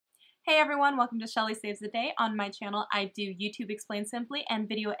Hey everyone, welcome to Shelly Saves the Day. On my channel, I do YouTube Explained Simply and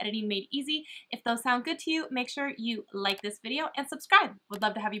video editing made easy. If those sound good to you, make sure you like this video and subscribe. Would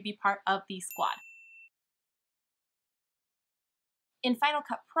love to have you be part of the squad. In Final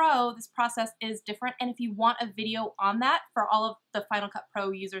Cut Pro, this process is different, and if you want a video on that for all of the Final Cut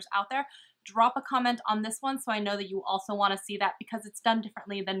Pro users out there, drop a comment on this one so I know that you also want to see that because it's done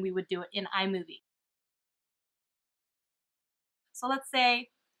differently than we would do it in iMovie. So let's say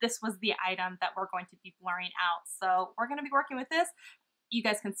this was the item that we're going to be blurring out. So we're going to be working with this. You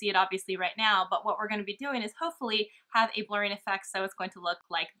guys can see it obviously right now, but what we're going to be doing is hopefully have a blurring effect so it's going to look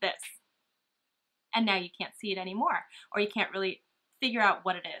like this. And now you can't see it anymore, or you can't really figure out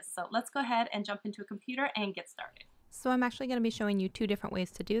what it is. So let's go ahead and jump into a computer and get started. So I'm actually going to be showing you two different ways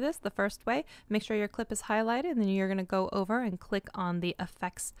to do this. The first way, make sure your clip is highlighted, and then you're going to go over and click on the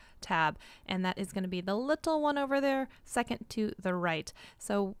Effects tab, and that is going to be the little one over there, second to the right.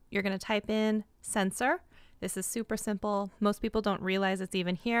 So you're going to type in sensor. This is super simple. Most people don't realize it's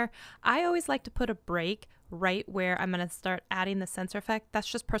even here. I always like to put a break right where I'm going to start adding the sensor effect. That's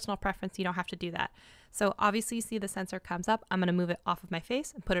just personal preference. You don't have to do that. So obviously you see the sensor comes up. I'm going to move it off of my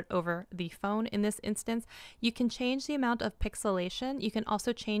face and put it over the phone in this instance. You can change the amount of pixelation. You can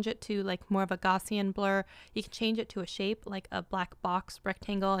also change it to like more of a Gaussian blur. You can change it to a shape like a black box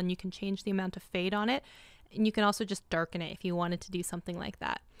rectangle, and you can change the amount of fade on it. And you can also just darken it if you wanted to do something like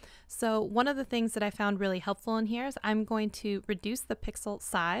that. So one of the things that I found really helpful in here is I'm going to reduce the pixel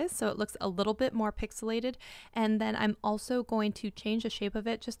size so it looks a little bit more pixelated, and then I'm also going to change the shape of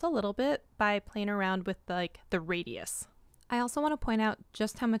it just a little bit by playing around with the radius. I also want to point out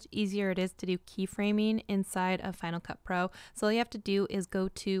just how much easier it is to do keyframing inside of Final Cut Pro. So all you have to do is go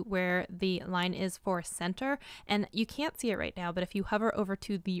to where the line is for center, and you can't see it right now, but if you hover over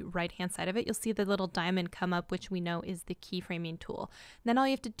to the right hand side of it, you'll see the little diamond come up, which we know is the keyframing tool. Then all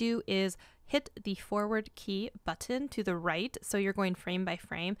you have to do is hit the forward key button to the right, so you're going frame by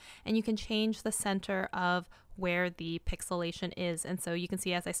frame, and you can change the center of where the pixelation is. And so you can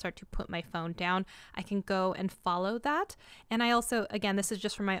see as I start to put my phone down, I can go and follow that. And I also, again, this is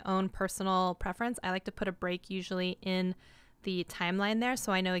just for my own personal preference, I like to put a break usually in the timeline there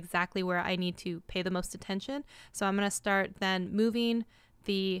so I know exactly where I need to pay the most attention. So I'm going to start then moving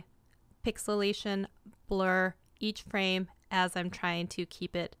the pixelation blur each frame as I'm trying to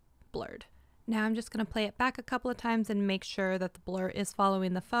keep it blurred. Now I'm just going to play it back a couple of times and make sure that the blur is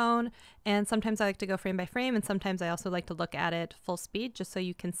following the phone. And sometimes I like to go frame by frame, and sometimes I also like to look at it full speed just so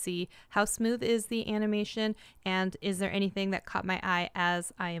you can see how smooth is the animation and is there anything that caught my eye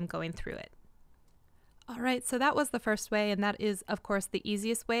as I am going through it. All right, so that was the first way, and that is, of course, the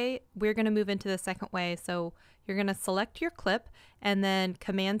easiest way. We're going to move into the second way. So you're going to select your clip and then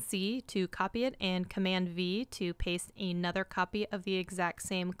Command-C to copy it and Command-V to paste another copy of the exact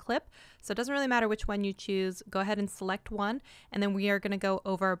same clip. So it doesn't really matter which one you choose. Go ahead and select one, and then we are going to go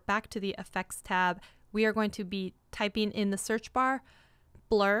over back to the Effects tab. We are going to be typing in the search bar,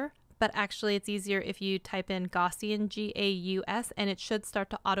 blur, but actually it's easier if you type in Gaussian, G-A-U-S, and it should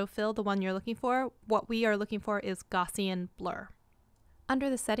start to autofill the one you're looking for. What we are looking for is Gaussian blur. Under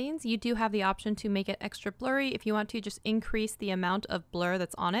the settings, you do have the option to make it extra blurry. If you want to just increase the amount of blur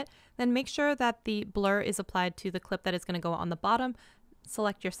that's on it, then make sure that the blur is applied to the clip that is going to go on the bottom.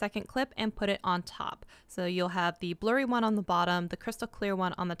 Select your second clip and put it on top. So you'll have the blurry one on the bottom, the crystal clear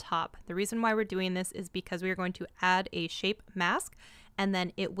one on the top. The reason why we're doing this is because we are going to add a shape mask, and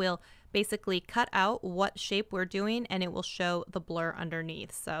then it will basically cut out what shape we're doing and it will show the blur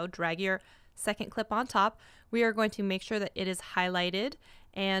underneath. So drag your second clip on top. We are going to make sure that it is highlighted,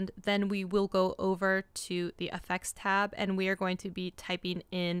 and then we will go over to the Effects tab and we are going to be typing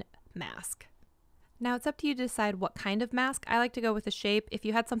in mask. Now it's up to you to decide what kind of mask. I like to go with a shape. If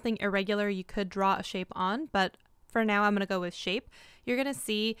you had something irregular, you could draw a shape on, but for now I'm going to go with shape. You're going to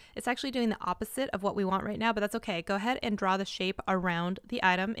see it's actually doing the opposite of what we want right now, but that's okay. Go ahead and draw the shape around the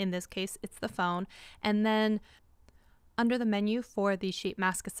item. In this case, it's the phone. And then under the menu for the shape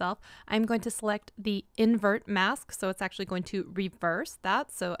mask itself, I'm going to select the invert mask, so it's actually going to reverse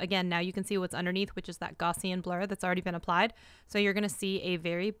that. So again, now you can see what's underneath, which is that Gaussian blur that's already been applied. So you're going to see a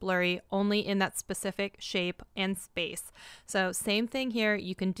very blurry, only in that specific shape and space. So same thing here,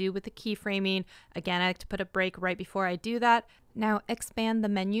 you can do with the keyframing. Again, I like to put a break right before I do that. Now expand the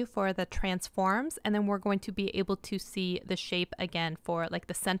menu for the transforms, and then we're going to be able to see the shape again for like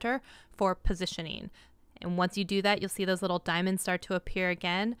the center for positioning. And once you do that, you'll see those little diamonds start to appear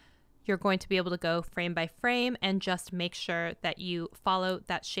again. You're going to be able to go frame by frame and just make sure that you follow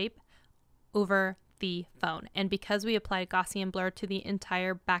that shape over the phone. And because we applied Gaussian blur to the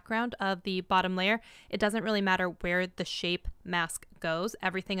entire background of the bottom layer, it doesn't really matter where the shape mask goes.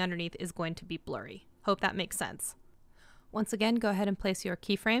 Everything underneath is going to be blurry. Hope that makes sense. Once again, go ahead and place your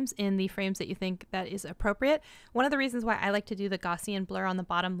keyframes in the frames that you think that is appropriate. One of the reasons why I like to do the Gaussian blur on the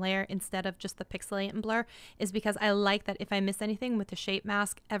bottom layer instead of just the pixelation blur is because I like that if I miss anything with the shape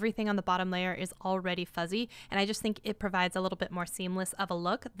mask, everything on the bottom layer is already fuzzy, and I just think it provides a little bit more seamless of a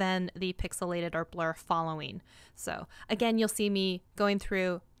look than the pixelated or blur following. So again, you'll see me going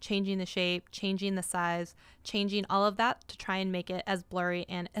through, changing the shape, changing the size, changing all of that to try and make it as blurry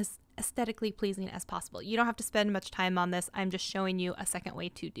and as aesthetically pleasing as possible. You don't have to spend much time on this. I'm just showing you a second way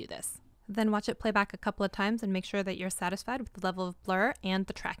to do this. Then watch it play back a couple of times and make sure that you're satisfied with the level of blur and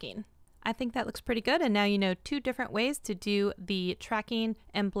the tracking. I think that looks pretty good, and now you know 2 different ways to do the tracking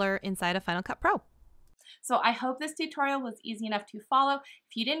and blur inside of Final Cut Pro. So I hope this tutorial was easy enough to follow.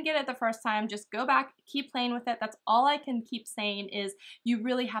 If you didn't get it the first time, just go back, keep playing with it. That's all I can keep saying is you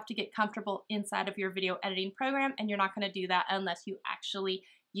really have to get comfortable inside of your video editing program, and you're not going to do that unless you actually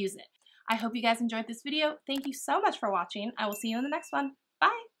use it. I hope you guys enjoyed this video. Thank you so much for watching. I will see you in the next one.